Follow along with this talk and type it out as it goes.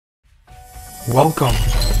Welcome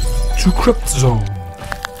to CriPt Zone.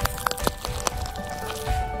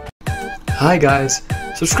 Hi guys,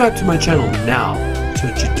 subscribe to my channel now so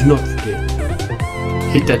that you do not forget.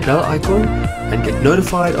 Hit that bell icon and get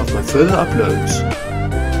notified of my further uploads.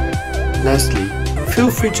 Lastly,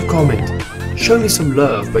 feel free to comment. Show me some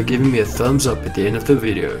love by giving me a thumbs up at the end of the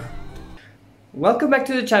video. Welcome back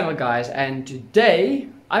to the channel, guys, and today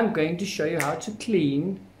I'm going to show you how to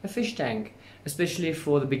clean a fish tank, especially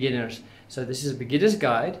for the beginners. So this is a beginner's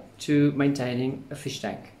guide to maintaining a fish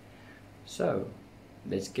tank. So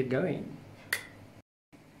let's get going.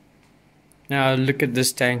 Now look at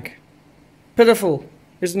this tank. Pitiful,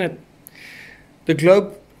 isn't it? The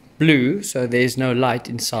globe blew, so there's no light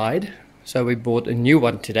inside. So we bought a new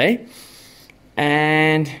one today.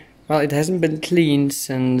 And well, it hasn't been cleaned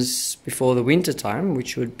since before the winter time,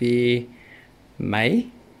 which would be May.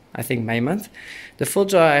 I think May month. The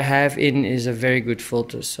filter I have in is a very good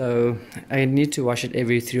filter, so I need to wash it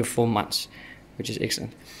every 3 or 4 months, which is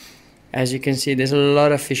excellent. As you can see, there's a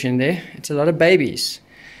lot of fish in there. It's a lot of babies.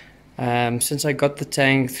 Since I got the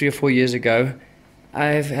tank 3 or 4 years ago,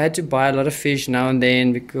 I've had to buy a lot of fish now and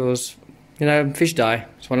then because, you know, fish die.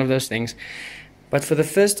 It's one of those things. But for the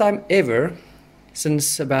first time ever,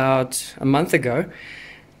 since about a month ago,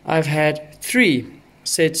 I've had 3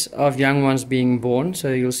 sets of young ones being born.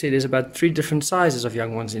 So you'll see there's about 3 different sizes of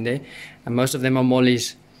young ones in there, and most of them are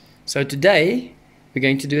mollies. So today we're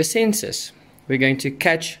going to do a census. We're going to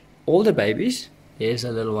catch all the babies. There's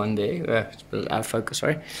a little one there, it's a bit out of focus,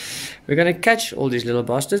 sorry. We're going to catch all these little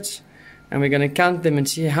bastards and we're going to count them and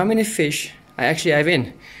see how many fish I actually have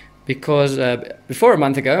in, because before a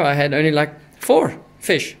month ago I had only like 4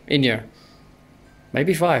 fish in here,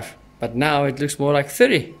 maybe 5, but now it looks more like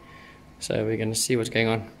 30. So we're going to see what's going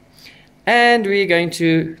on. And we're going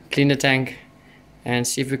to clean the tank and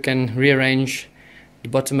see if we can rearrange the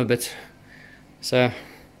bottom a bit. So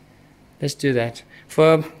let's do that.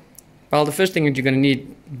 Well, the first thing that you're going to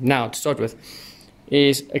need now to start with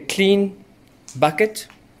is a clean bucket.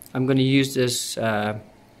 I'm going to use this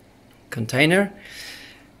container.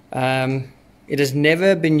 It has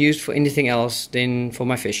never been used for anything else than for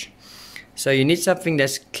my fish. So you need something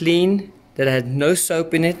that's clean, that had no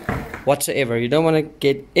soap in it whatsoever. You don't want to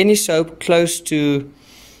get any soap close to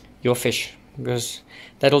your fish, because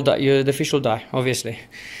that'll die. The fish will die, obviously.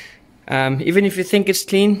 Even if you think it's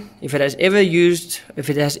clean, if it has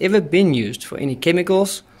ever been used for any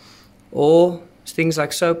chemicals or things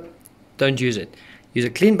like soap, don't use it. Use a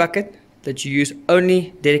clean bucket that you use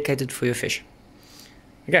only dedicated for your fish.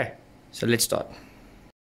 Okay, so let's start.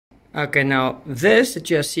 Okay, now this that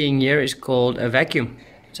you are seeing here is called a vacuum.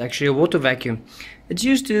 It's actually a water vacuum. It's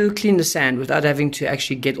used to clean the sand without having to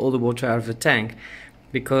actually get all the water out of the tank,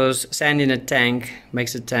 because sand in a tank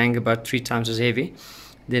makes the tank about 3 times as heavy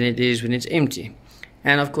than it is when it's empty.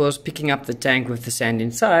 And of course, picking up the tank with the sand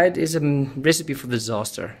inside is a recipe for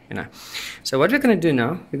disaster, you know. So what we're going to do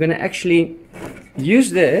now, we're going to actually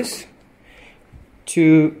use this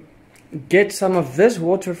to get some of this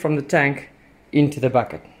water from the tank into the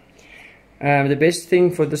bucket. The best thing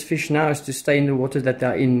for this fish now is to stay in the water that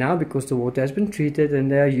they're in now, because the water has been treated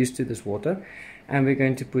and they are used to this water. And we're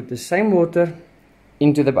going to put the same water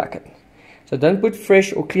into the bucket. So don't put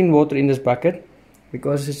fresh or clean water in this bucket,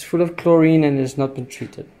 because it's full of chlorine and it's not been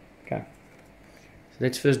treated. Okay, so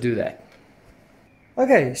let's first do that.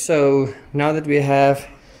 Okay, so now that we have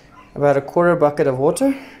about a quarter bucket of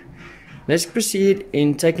water, let's proceed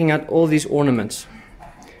in taking out all these ornaments.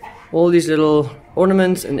 All these little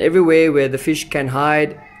ornaments and everywhere where the fish can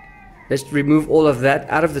hide. Let's remove all of that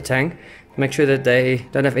out of the tank to make sure that they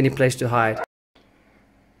don't have any place to hide.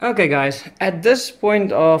 Okay guys, at this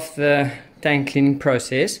point of the tank cleaning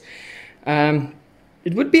process,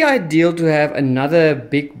 it would be ideal to have another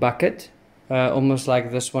big bucket, almost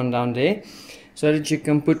like this one down there, so that you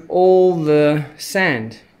can put all the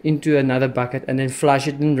sand into another bucket and then flush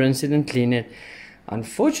it and rinse it and clean it.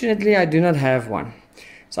 Unfortunately, I do not have one.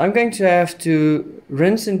 So I'm going to have to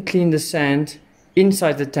rinse and clean the sand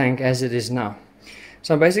inside the tank as it is now.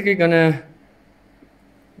 So I'm basically going to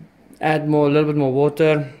add a little bit more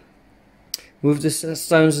water, move the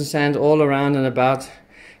stones and sand all around and about,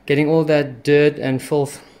 getting all that dirt and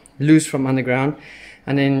filth loose from underground,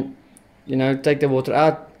 and then, you know, take the water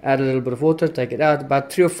out, add a little bit of water, take it out about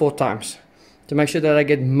 3 or 4 times to make sure that I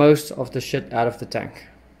get most of the shit out of the tank.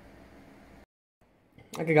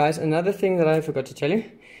 Okay guys, another thing that I forgot to tell you,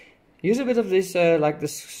 use a bit of this like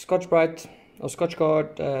this Scotch-Brite or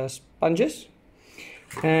Scotch-Guard sponges,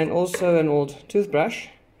 and also an old toothbrush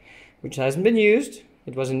which hasn't been used.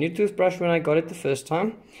 It was a new toothbrush when I got it the first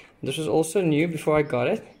time. This was also new before I got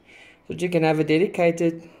it, so that you can have a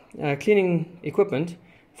dedicated cleaning equipment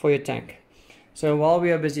for your tank. So while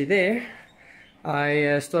we are busy there,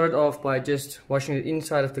 I started off by just washing the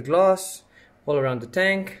inside of the glass all around the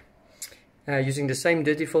tank, using the same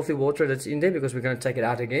dirty filthy water that's in there, because we're going to take it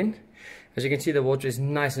out again. As you can see, the water is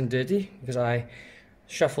nice and dirty because I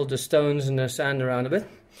shuffled the stones and the sand around a bit.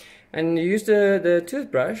 And you use the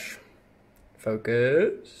toothbrush,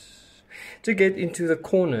 focus, to get into the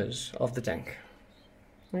corners of the tank.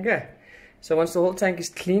 Okay, so once the whole tank is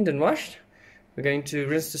cleaned and washed, we're going to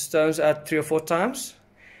rinse the stones out 3 or 4 times,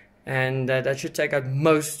 and that should take out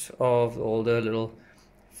most of all the little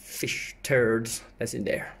fish turds that's in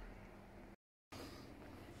there.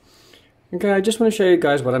 Okay, I just want to show you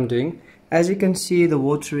guys what I'm doing. As you can see, the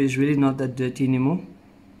water is really not that dirty anymore.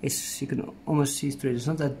 You can almost see through it. It's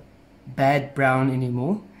not that bad brown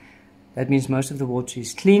anymore. That means most of the water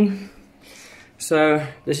is clean. So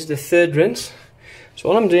this is the 3rd rinse. So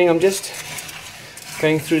all I'm doing, I'm just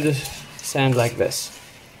going through the sand like this,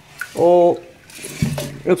 through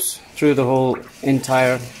the whole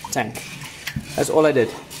entire tank. That's all I did,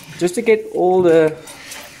 just to get all the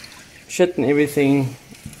shit and everything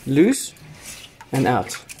loose and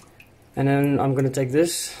out. And then I'm going to take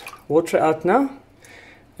this water out now,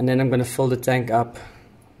 and then I'm going to fill the tank up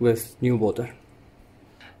with new water.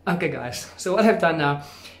 Okay guys, so what I've done now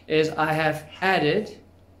is I have added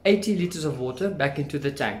 80 liters of water back into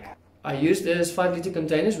the tank. I used these 5-liter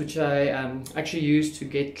containers, which I actually used to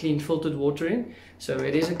get clean filtered water in. So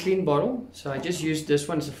it is a clean bottle, so I just used this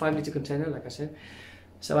one. It's a 5-liter container, like I said.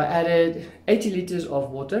 So I added 80 liters of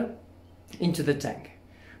water into the tank.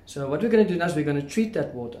 So what we're going to do now is we're going to treat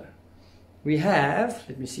that water. We have,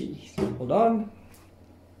 let me see, hold on,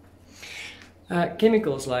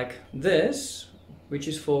 chemicals like this, which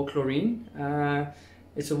is for chlorine.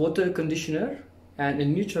 It's a water conditioner and a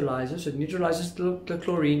neutralizer, so it neutralizes the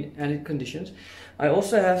chlorine and it conditions. I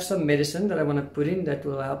also have some medicine that I want to put in that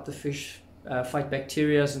will help the fish fight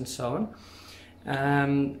bacteria and so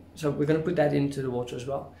on. So we're going to put that into the water as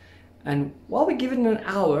well. And while we give it an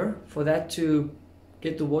hour for that to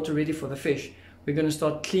get the water ready for the fish, we're going to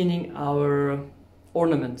start cleaning our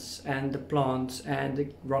ornaments and the plants and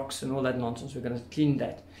the rocks and all that nonsense. We're going to clean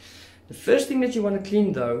that. The first thing that you want to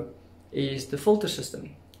clean though is the filter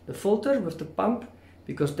system. The filter with the pump,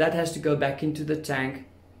 because that has to go back into the tank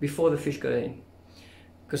before the fish go in.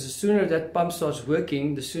 Because the sooner that pump starts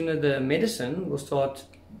working, the sooner the medicine will start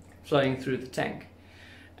flowing through the tank.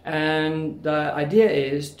 And the idea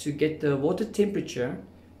is to get the water temperature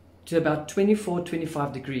to about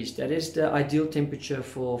 24-25 degrees. That is the ideal temperature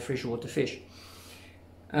for freshwater fish.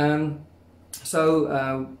 While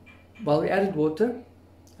we added water,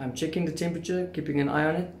 I'm checking the temperature, keeping an eye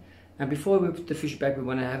on it. And before we put the fish back, we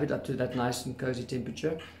want to have it up to that nice and cozy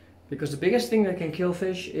temperature, because the biggest thing that can kill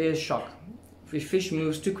fish is shock. If fish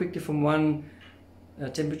moves too quickly from one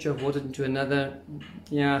temperature of water to another,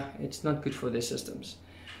 yeah, it's not good for their systems.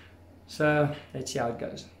 So let's see how it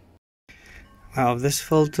goes. Wow, this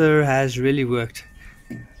filter has really worked.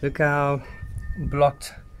 Look how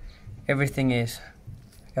blocked everything is.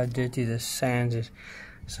 Look how dirty the sand is.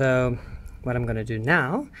 So what I'm going to do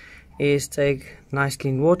now is take nice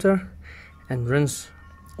clean water and rinse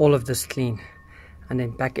all of this clean, and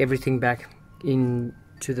then pack everything back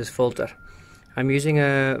into this filter. I'm using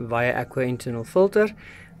a Via Aqua internal filter.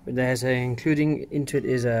 There's including into it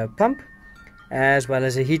is a pump as well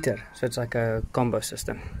as a heater, so it's like a combo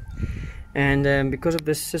system. And because of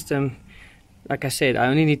this system, like I said, I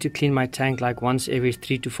only need to clean my tank like once every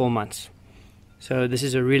 3 to 4 months. So this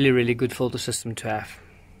is a really good filter system to have.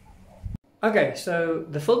 Okay, so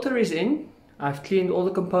the filter is in. I've cleaned all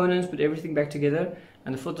the components, put everything back together,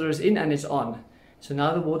 and the filter is in and it's on. So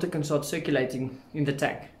now the water can start circulating in the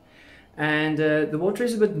tank. And the water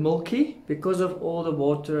is a bit milky because of all the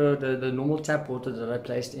water, the normal tap water that I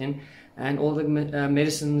placed in, and all the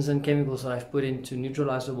medicines and chemicals that I've put in to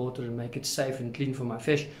neutralize the water and make it safe and clean for my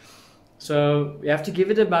fish. So we have to give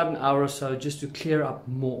it about an hour or so just to clear up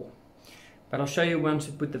more. But I'll show you once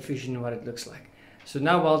we put the fish in what it looks like. So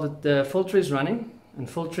now while the filter is running and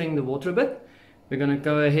filtering the water a bit, we're going to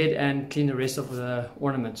go ahead and clean the rest of the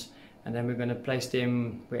ornaments. And then we're going to place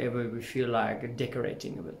them wherever we feel like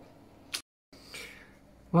decorating a bit.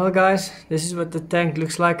 Well guys, this is what the tank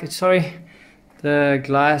looks like. Sorry, the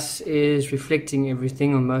glass is reflecting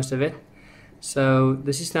everything on most of it. So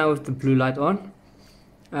this is now with the blue light on.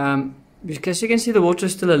 Because you can see the water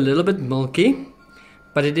is still a little bit milky,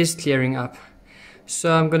 but it is clearing up.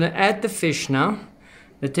 So I'm going to add the fish now.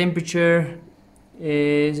 The temperature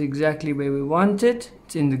is exactly where we want it.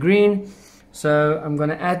 It's in the green. So I'm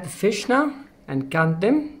going to add the fish now and count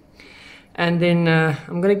them. And then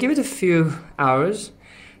I'm going to give it a few hours.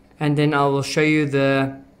 and then I will show you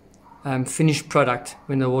the finished product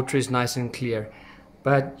when the water is nice and clear.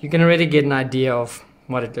 But you can already get an idea of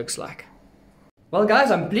what it looks like. Well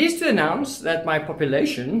guys, I'm pleased to announce that my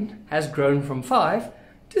population has grown from 5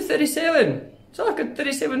 to 37. So I've got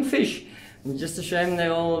 37 fish. And just a shame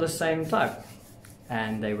they're all the same type.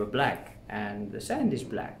 And they were black, and the sand is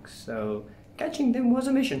black. So catching them was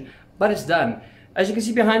a mission, but it's done. As you can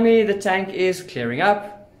see behind me, the tank is clearing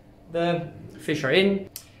up. The fish are in.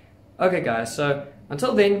 Okay guys, so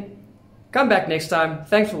until then, come back next time.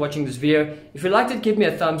 Thanks for watching this video. If you liked it, give me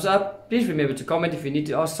a thumbs up. Please remember to comment if you need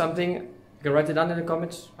to ask something. You can write it down in the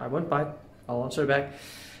comments. I won't bite. I'll answer back.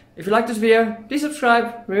 If you like this video, please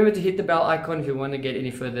subscribe. Remember to hit the bell icon if you want to get any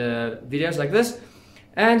further videos like this.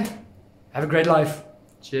 And have a great life.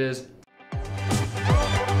 Cheers.